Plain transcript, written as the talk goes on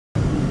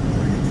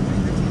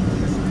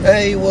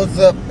Hey, what's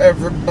up,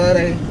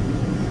 everybody?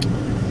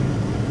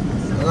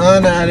 I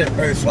know I didn't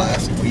post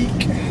last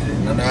week.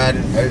 I know I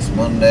didn't post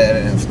Monday. I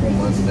didn't have school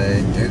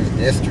Monday.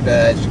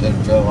 Yesterday, I just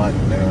didn't feel like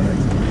doing it.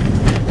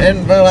 I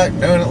didn't feel like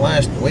doing it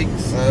last week,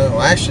 so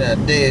actually I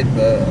did,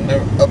 but I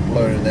never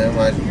uploaded them.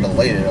 I just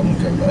deleted them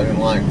because I didn't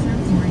like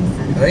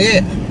them. So yeah.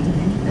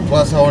 And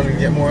plus, I wanted to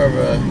get more of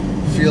a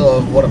feel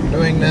of what I'm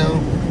doing now.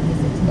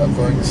 I'm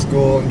going to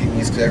school and getting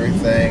used to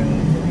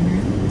everything.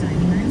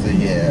 So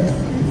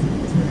yeah.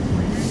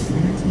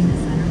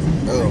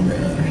 Oh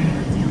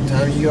god.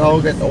 Time you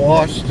all get to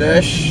watch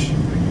this,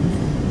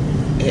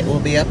 it will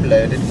be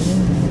uploaded.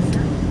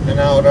 And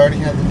I would already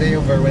have the day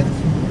over with.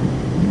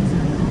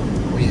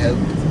 We hope.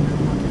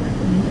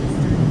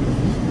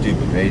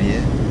 Stupid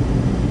radio.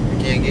 You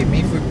can't get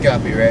me for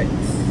copyrights.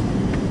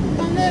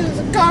 Oh no, there's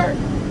a car.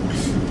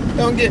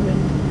 Don't get me.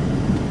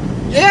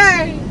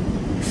 Yay!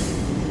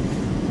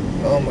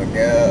 Oh my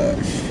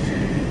gosh.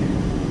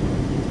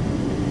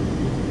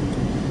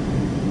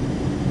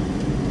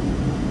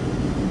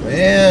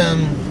 Yeah,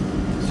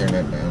 turn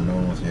that down. No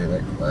one wants to hear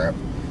that crap.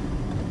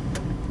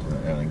 Turn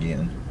it down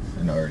again.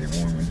 It's already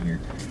warm in here.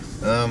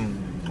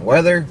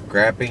 Weather,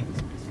 crappy.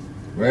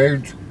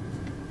 Roads,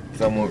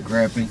 somewhat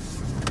crappy.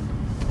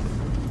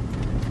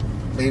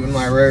 Leaving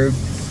my road,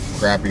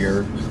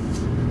 crappier.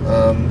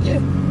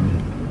 Yeah.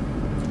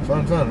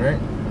 Fun, right?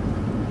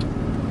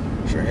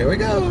 Sure, here we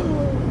go.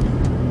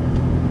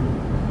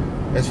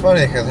 It's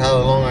funny because how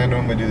long I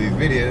normally do these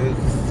videos,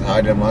 how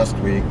I did them last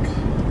week.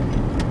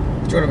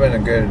 It would have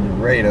been a good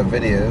rate of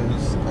videos.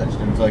 I just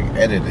didn't feel like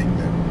editing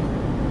them.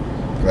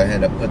 Because I had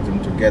to put them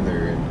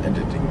together and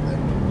editing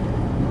them.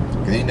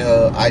 Because you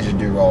know, I just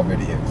do raw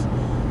videos.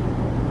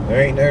 There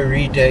ain't no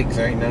retakes,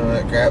 there ain't none of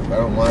that crap. I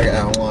don't like it,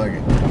 I don't like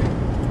it.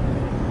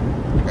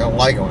 I don't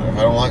like it. If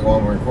I don't like it while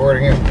I'm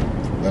recording it,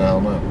 then I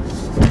don't know.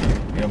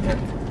 You know what I'm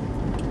saying?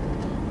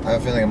 I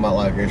have a feeling I might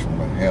like this one,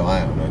 but hell,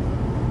 I don't know.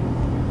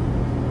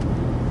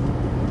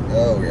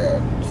 Oh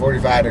yeah, it's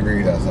 45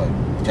 degrees outside.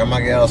 By the time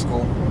I get out of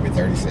school, it'll be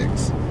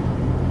 36. I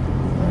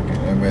can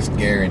almost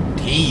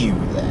guarantee you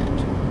that.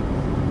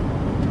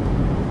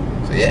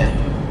 So yeah.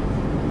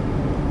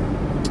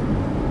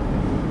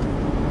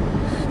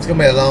 It's gonna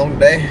be a long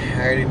day. I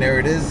already know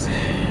it is.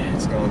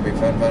 It's gonna be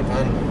fun. It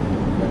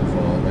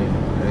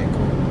ain't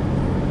cool.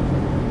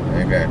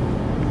 Okay.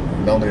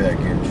 Don't do that,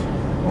 kids.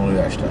 Don't do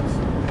that stuff.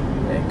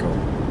 It ain't cool.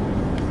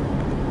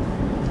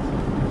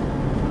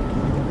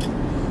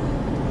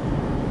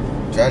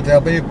 Try to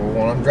tell people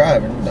when I'm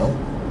driving, don't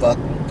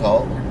fucking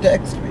call or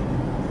text me.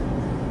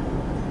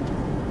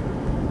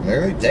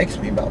 Literally text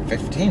me about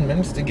 15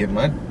 minutes to get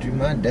to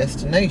my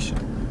destination.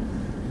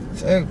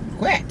 So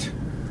quit.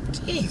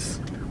 Jeez.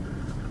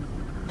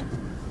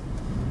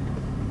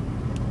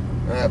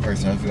 That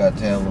person, I forgot to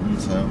tell them,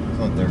 so it's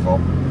not their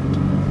fault.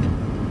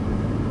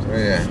 So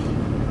yeah.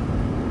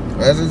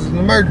 Unless it's an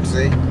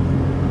emergency,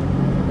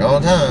 all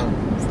the time,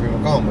 if people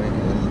call me,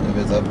 if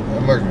it's an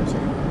emergency.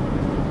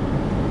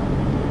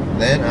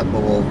 Then I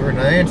pull over and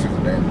I answer the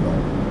damn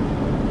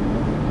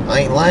phone. I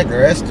ain't like the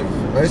rest of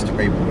most of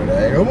people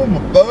today. I'm on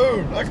my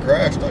phone. I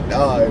crashed. I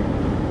died.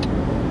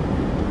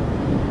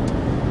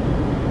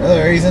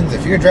 Other reasons,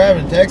 if you're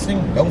driving and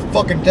texting, don't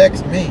fucking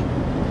text me.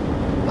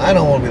 I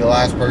don't want to be the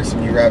last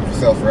person you wrap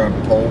yourself around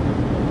the pole.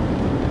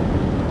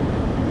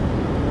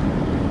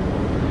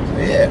 So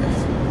yeah.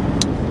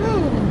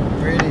 Ooh,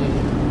 pretty.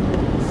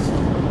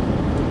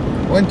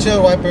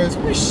 Windshield wipers.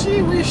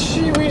 Wishy.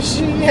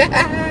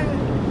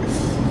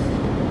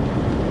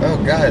 Oh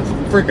god, it's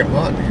freaking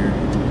hot here.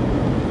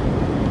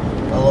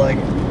 I like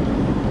it.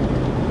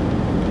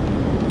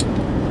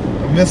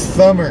 I miss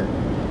summer.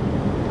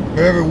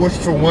 Whoever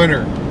wished for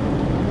winter,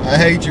 I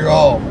hate you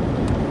all.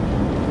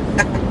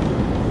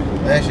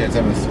 Actually, it's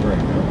in the spring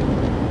now.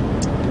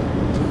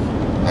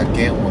 I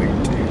can't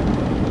wait.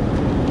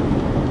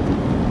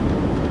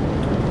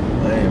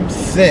 I am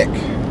sick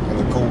of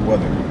the cold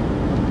weather.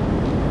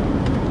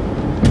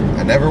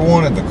 I never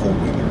wanted the cold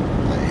weather.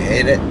 I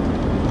hate it.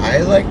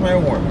 I like my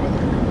warm weather.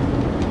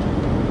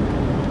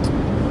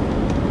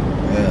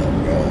 Oh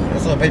god.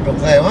 That's what people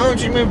say. Why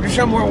don't you move to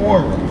somewhere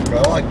warmer?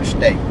 Because I like the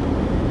state.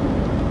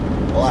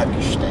 I like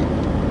the state.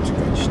 It's a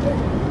good state.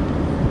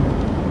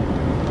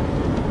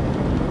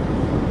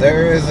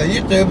 There is a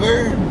YouTuber.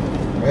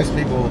 Most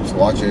people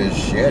watch his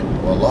shit.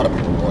 Well, a lot of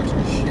people watch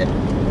his shit.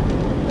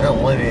 I don't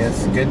blame you.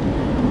 It's good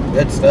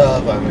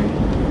stuff. I mean,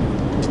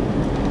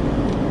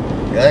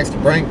 he likes to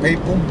prank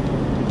people.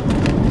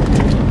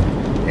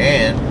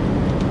 And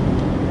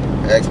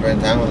he likes to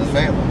spend time with his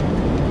family.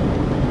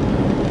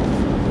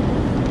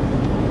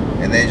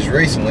 And they just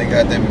recently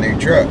got them a new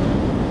truck.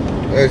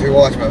 Those who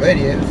watch my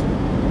videos,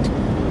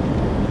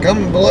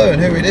 comment below and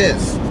who it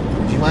is.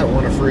 You might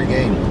want a free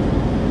game.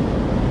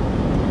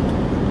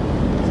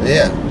 So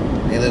yeah,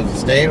 he lives a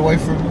state away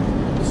from me.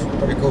 It's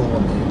pretty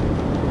cool.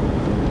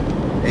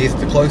 He's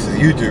the closest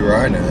YouTuber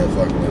I know that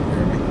fucking lives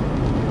near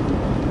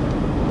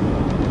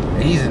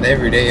me. He's an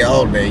everyday,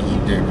 all day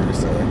YouTuber,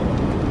 so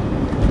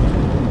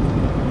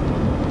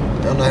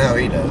I don't know how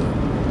he does it.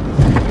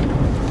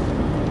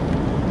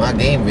 My my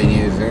game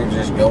videos, they're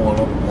just going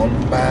up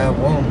one by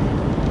one.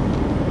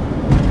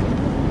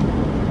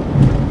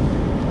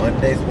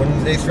 Mondays,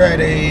 Wednesdays,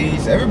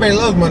 Fridays. Everybody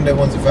loves Monday,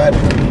 Wednesday, Friday.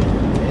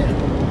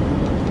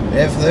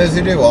 Yeah, for those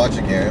who do watch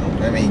again,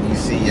 I mean, you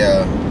see,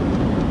 I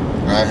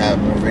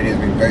have more videos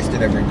being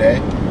posted every day.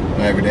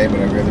 Not every day, but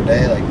every other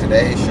day. Like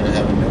today, should I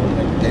have a new one?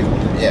 Like today's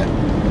one? Yeah.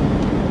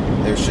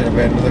 There should have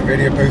been another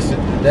video posted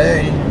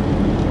today.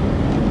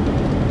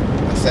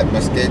 I set my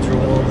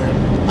schedule on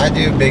them. I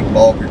do big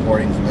bulk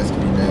recordings, most of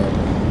you know.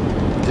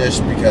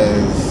 Just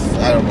because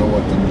I don't know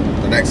what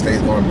the next day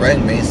is going to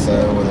bring me,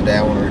 so what the day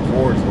I want to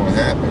record is going to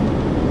happen.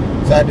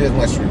 So I do as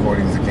much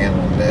recording as I can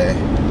one day.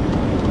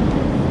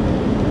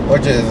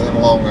 Which is in the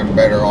long run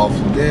better off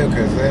to do,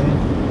 because then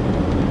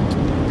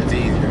it's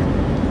easier.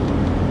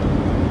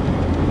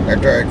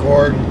 After I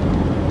record,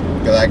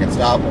 because I can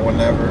stop it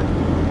whenever,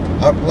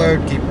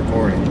 upload, keep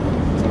recording.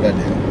 That's what I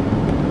do.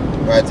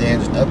 Right at the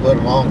end, just upload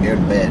them all and go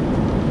to bed.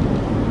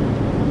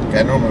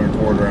 I normally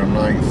record around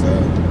night, so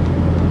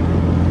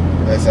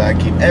that's how I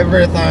keep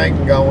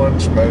everything going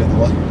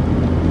smoothly.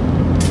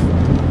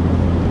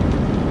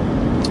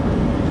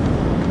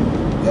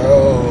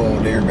 Oh,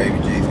 dear baby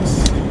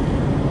Jesus.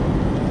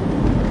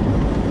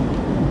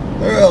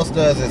 Who else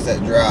does this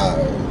that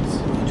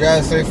drives? You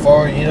drive so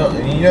far, you know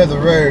the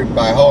road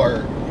by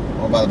heart,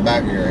 or by the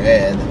back of your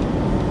head,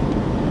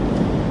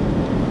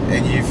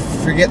 and you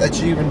forget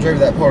that you even drove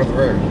that part of the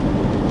road.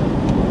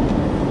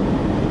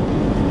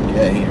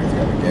 Yeah, heater's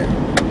gotta go.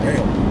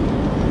 Damn.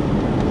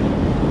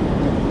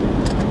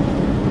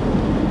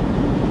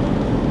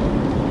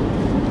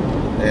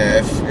 Yeah,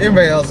 if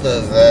anybody else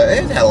does that,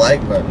 hit that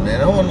like button,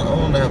 man. I want to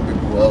know how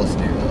people else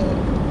do that.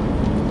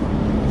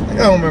 I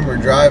don't remember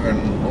driving,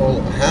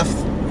 well,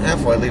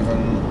 halfway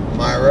leaving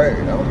my road.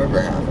 I don't remember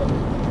half of it.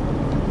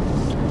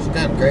 It's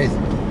kind of crazy.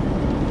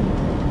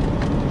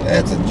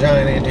 That's a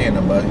giant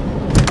antenna, buddy.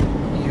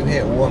 You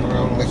hit one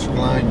wrong electric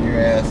line, your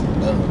ass is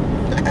done.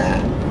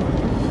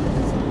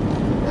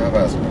 Not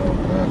fast enough.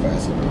 Not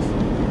fast enough.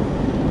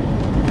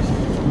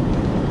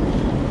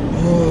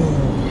 Oh.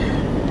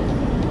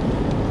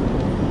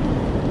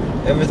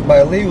 If it's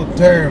by legal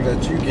terms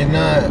that you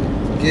cannot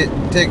get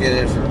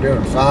ticketed for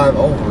doing 5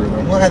 over,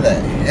 then why the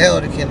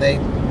hell can they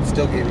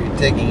still give you a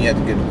ticket and you have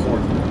to get a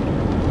court?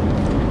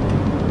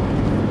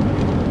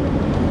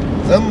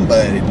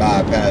 Somebody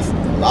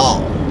bypassing the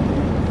law.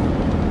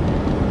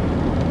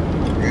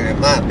 It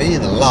might be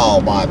the law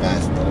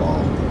bypassing the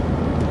law.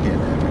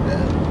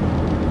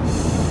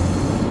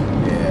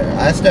 Yeah,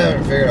 I still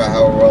haven't figured out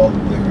how well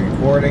the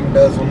recording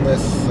does on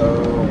this,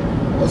 so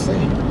we'll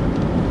see.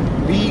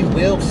 We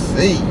will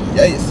see.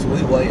 Yes,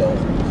 we will.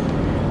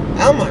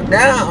 Oh my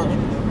God!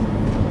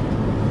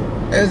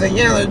 There's a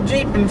yellow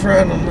Jeep in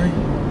front of me.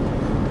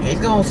 He's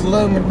gonna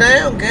slow me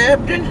down,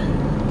 Captain.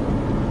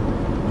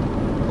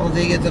 Once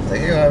he gets up the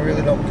hill, I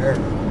really don't care.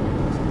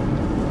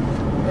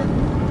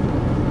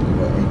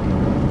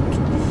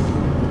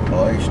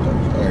 Oh, he's stuck.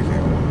 I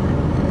can't remember.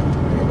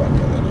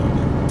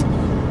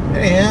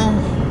 Anyhow,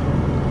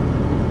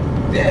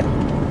 yeah,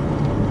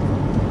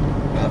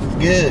 that's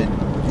good.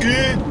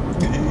 Good.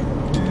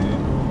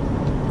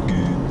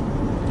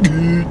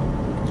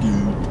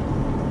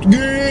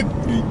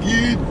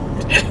 Good.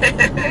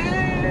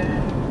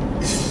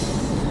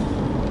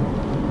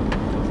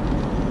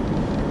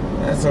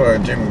 That's sort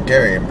of a Jim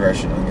Carrey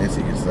impression, I guess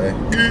you could say.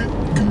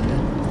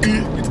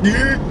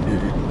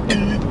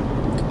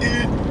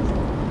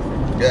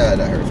 God,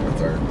 that hurts my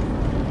throat.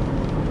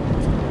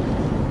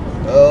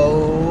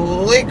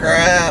 Holy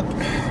crap!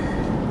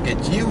 Get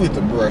you with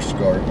the brush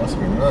guard. Must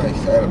be nice.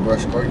 I had a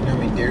brush guard. You know how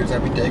many deers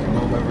I'd be taking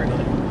home every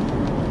night?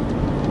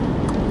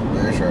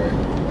 That's right.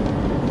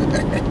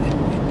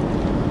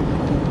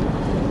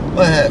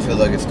 My hat feels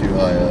like it's too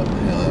high up.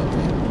 Hell, it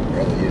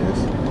really is.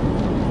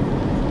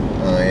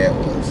 Oh, yeah, it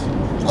was.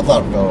 I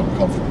thought it felt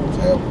uncomfortable as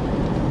hell.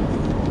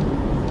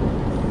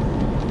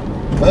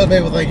 Most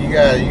people think you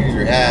gotta use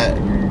your hat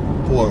and you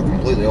pull it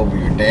completely over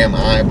your damn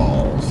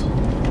eyeballs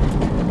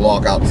to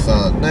block out the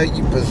sun. No,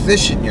 you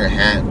position your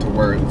hat to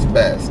where it's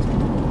best.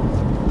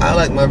 I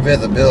like my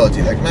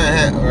visibility. Like my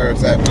hat, where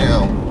it's at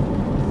now,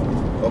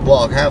 will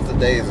block half the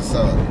days of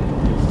sun.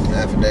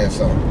 Half a day of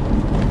sun.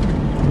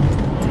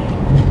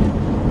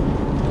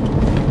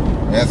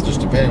 And that's just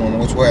depending on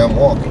which way I'm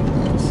walking.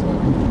 So,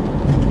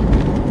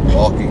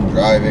 walking,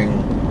 driving.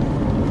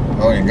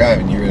 Oh, when you're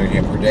driving, you really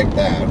can't predict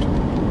that.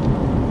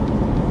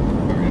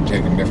 If you're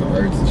taking different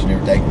roads that you've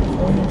never taken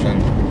before, you know what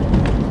I'm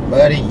saying?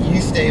 Buddy, you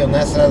stay on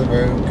that side of the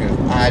road because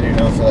I do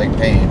not feel like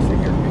paying for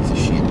your piece of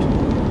shit.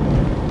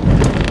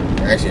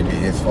 Actually, it'd be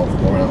his fault for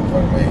going out in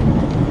front of me.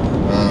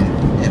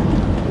 Yeah.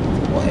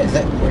 What is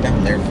that going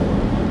down there for?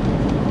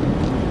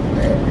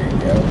 There we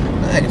go.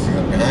 I can see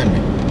something behind me.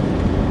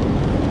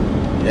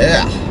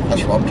 Yeah,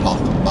 that's what I'm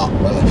talking about,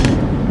 brother.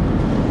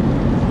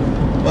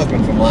 Must have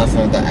been from last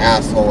night, the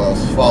asshole I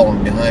was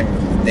following behind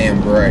with his damn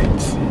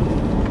brakes.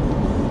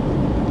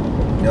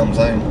 You know what I'm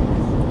saying?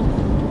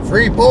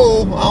 Free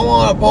pull, I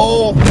want a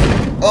pull.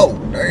 Oh,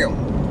 damn.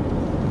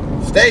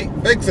 Stay,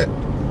 fix it.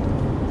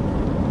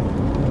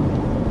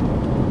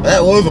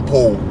 That was a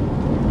pole.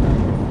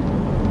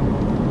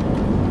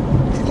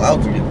 These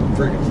clouds are getting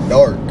freaking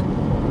dark.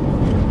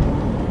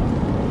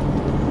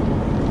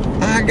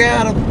 I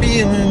got a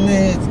feeling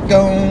it's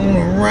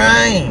gonna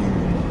rain.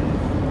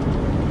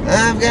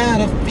 I've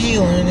got a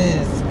feeling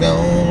it's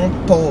gonna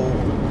pour.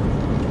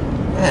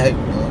 I hope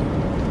not.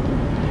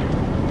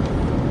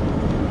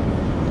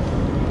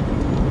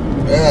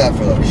 I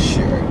feel like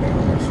shit right now,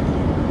 actually.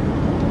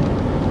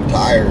 I'm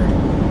tired.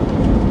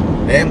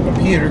 Damn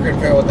computer couldn't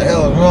figure out what the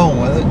hell is wrong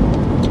with it.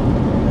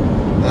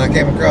 And I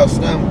came across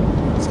stumble.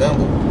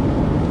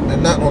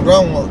 And nothing was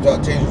wrong with it until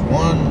I changed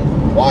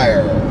one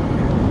wire.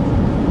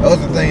 I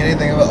wasn't thinking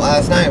anything about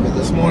last night, but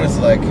this morning it's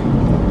like,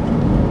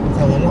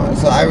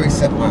 so I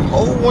reset my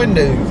whole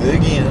Windows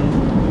again.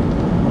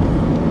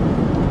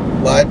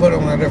 Well, I put it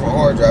on a different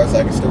hard drive so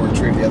I could still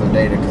retrieve the other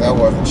data because I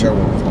wasn't sure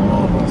what was going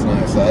on last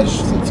night. So I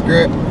just said,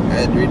 screw it. I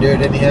had to redo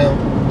it anyhow.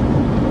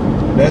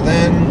 But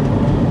then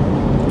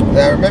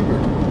I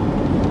remembered.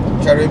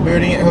 Tried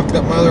rebooting it, hooked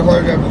up my other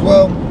hard drive as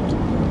well.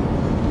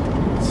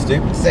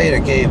 Stupid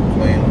SATA cables,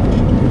 man.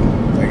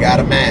 They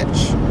gotta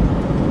match.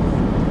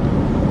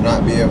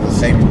 Not be of the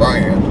same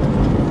brand.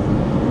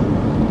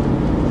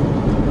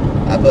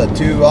 I put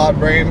 2 odd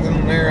brands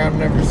in there I've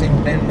never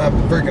seen in my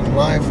freaking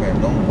life,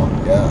 and oh my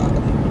god.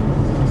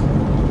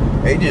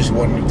 They just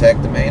wouldn't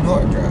detect the main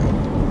hard drive.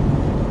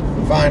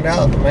 Find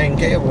out the main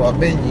cable I've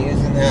been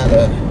using had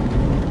a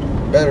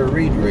better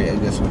read rate, I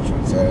guess what you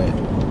would say.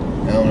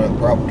 I don't know the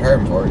proper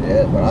term for it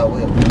yet, but I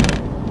will.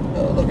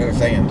 Oh, look at her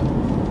saying.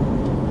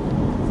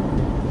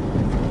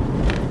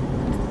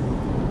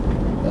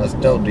 I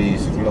still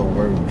these little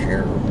road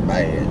share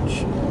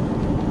badge.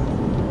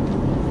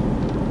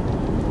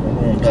 I'm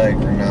gonna take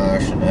her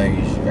nice and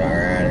easy.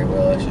 Alrighty,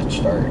 well, let's get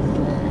started.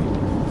 Right.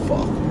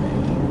 Fuck me.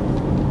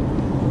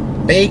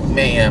 Beat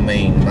me, I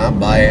mean, my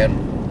bad. I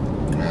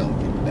don't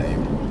give a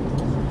damn.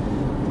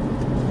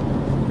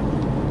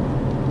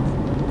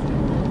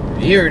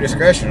 Viewer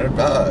discretion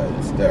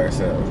advised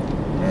ourselves.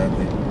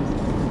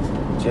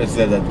 Just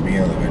said that at the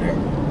beginning of the video.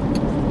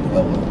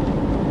 Hello.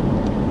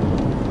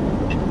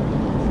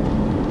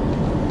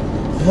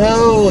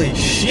 Holy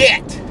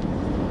shit!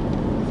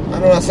 I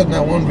know I said in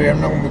that one video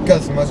I'm not going to be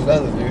cussing much as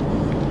others do.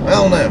 I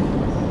don't know.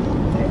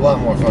 It's a lot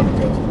more fun to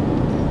cuss.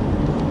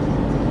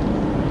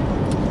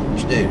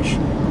 Stitch.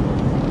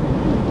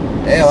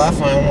 Hell, I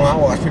find when I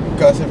watch people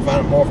cussing, I find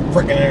it more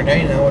freaking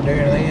entertaining than I would do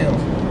anything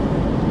else. You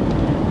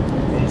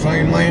know what I'm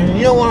saying, man?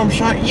 You know what I'm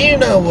saying? You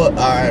know what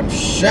I'm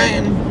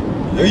saying?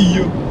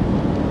 Yeah.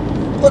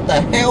 What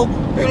the hell?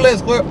 Who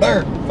lives up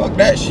there? Fuck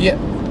that shit.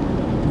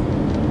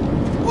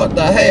 What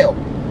the hell?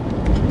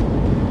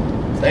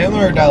 Stay on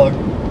there, dollar.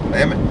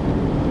 Damn it.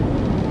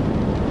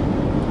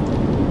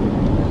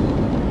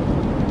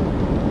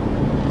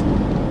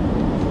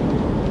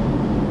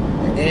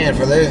 Again,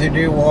 for those who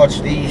do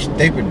watch these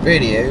stupid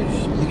videos,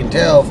 you can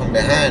tell from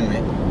behind me.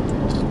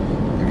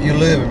 If you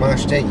live in my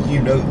state,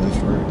 you know this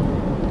road.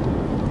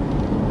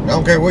 I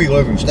don't care where you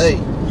live in state,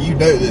 you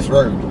know this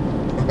road.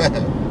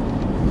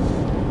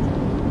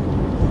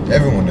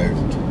 Everyone knows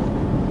it.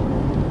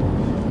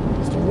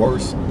 It's the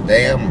worst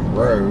damn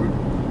road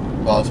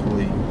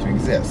possibly to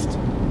exist.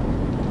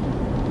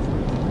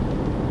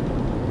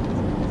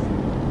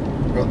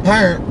 For the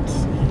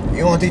parents,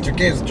 you want to teach your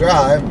kids to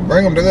drive,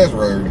 bring them to this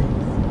road.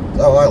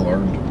 That's how I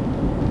learned.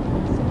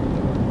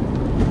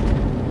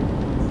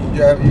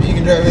 If you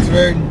can drive this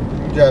road, you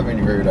can drive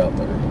any road out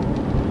there.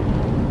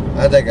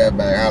 I take that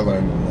back, I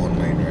learned in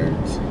 1-lane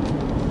roads.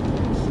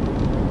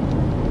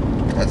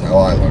 That's how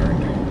I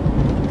learned.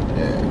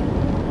 Yeah.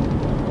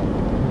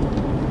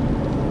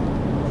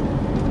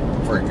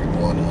 Freaking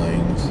 1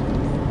 lanes.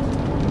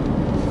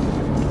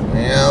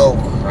 Oh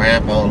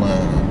crap, hold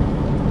on.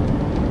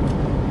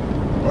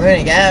 Well,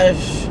 anyway,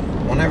 guys,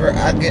 whenever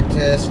I get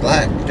to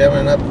Slack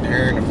coming up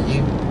here in a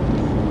few,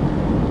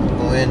 I'm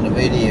going to end the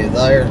video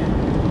there.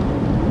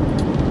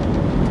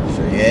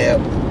 So, yeah.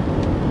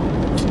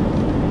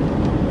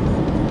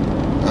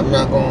 I'm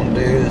not going to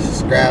do the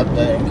subscribe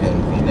thing because,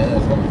 you know,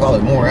 it's going to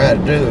probably more how to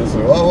do this. So,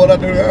 what would I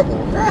do that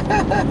for?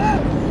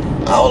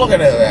 Oh, look at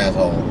that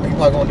asshole. He's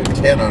probably going to do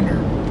 10 under.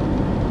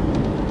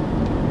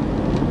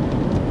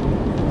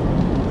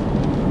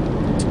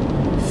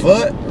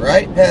 Foot,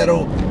 right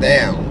pedal,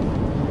 down.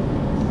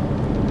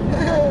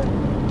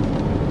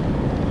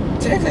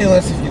 Technically,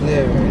 unless if you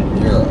live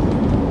in Europe.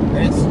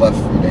 And it's left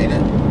foot, ain't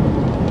it?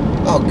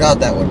 Oh god,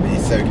 that would be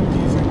so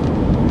confusing.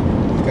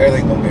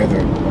 Everything's on the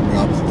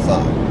opposite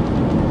side.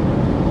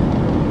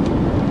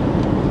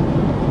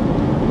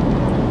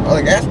 Are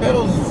the gas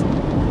pedals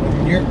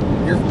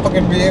your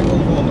fucking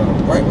vehicles on the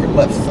right or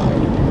left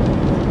side?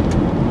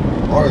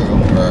 Ours is on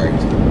the right.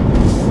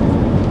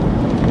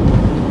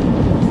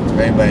 If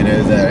anybody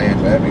knows that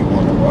answer, that'd be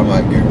wonderful. I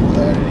might Google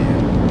that anyhow.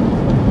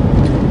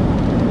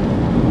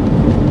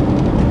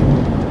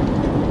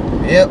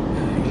 Yep,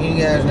 you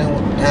guys know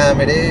what time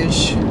it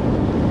is.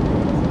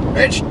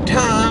 It's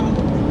time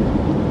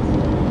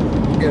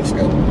to go to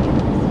school.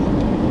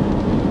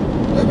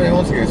 Nobody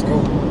wants to go to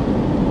school.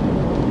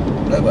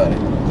 Nobody.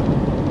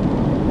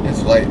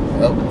 It's late.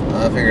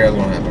 Oh, I figured out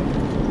what happened.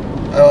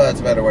 Oh, that's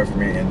a better way for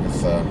me to end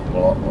this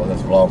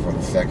vlog for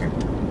the second.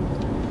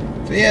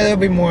 So yeah, there'll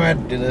be more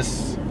added to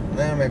this.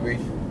 Maybe.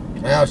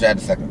 I'll just add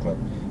the second clip.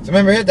 So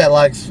remember, hit that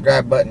like,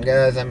 subscribe button,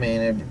 guys. I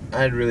mean,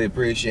 I'd really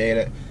appreciate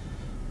it.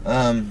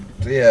 So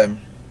yeah,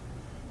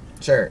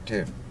 share it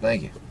too.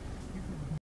 Thank you.